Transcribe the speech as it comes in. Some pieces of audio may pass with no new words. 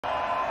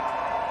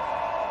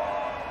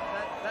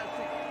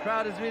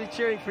Crowd is really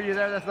cheering for you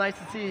there. That's nice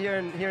to see here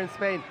in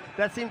Spain.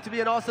 That seemed to be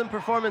an awesome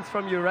performance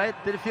from you, right?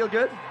 Did it feel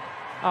good?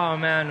 Oh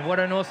man, what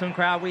an awesome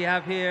crowd we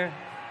have here,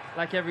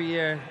 like every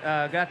year.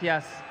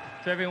 Gracias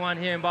to everyone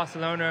here in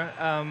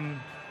Barcelona.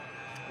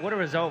 What a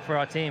result for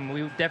our team.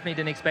 We definitely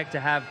didn't expect to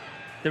have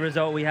the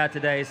result we had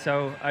today,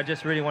 so I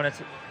just really wanted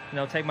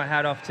to take my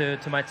hat off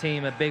to my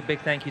team. A big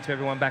thank you to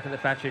everyone back at the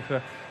factory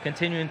for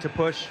continuing to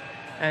push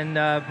and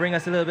bring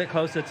us a little bit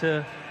closer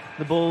to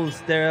the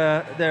Bulls.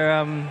 They're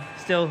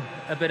still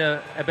a bit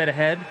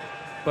ahead,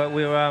 but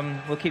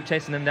we'll keep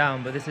chasing them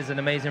down. But this is an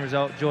amazing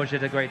result. George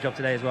did a great job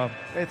today as well.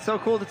 It's so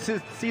cool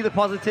to see the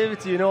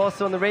positivity,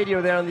 also on the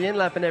radio there on the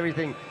in-lap and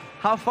everything.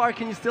 How far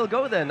can you still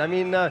go then? I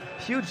mean,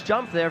 huge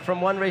jump there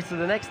from one race to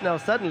the next now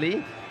suddenly.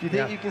 Do you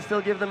think you can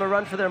still give them a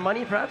run for their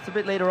money perhaps a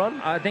bit later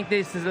on? I think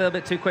this is a little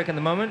bit too quick in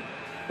the moment,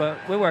 but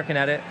we're working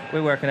at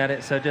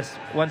it. So just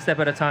one step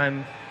at a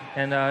time.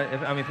 And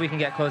if we can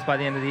get close by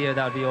the end of the year,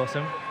 that would be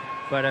awesome.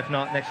 But if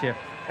not, next year.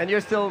 And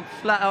you're still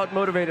flat out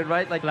motivated,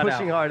 right? Like flat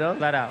pushing out. hard, huh?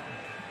 Flat out.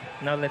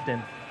 No lifting.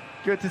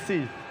 Good to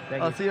see.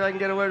 Thank I'll you. see if I can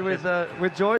get a word with George.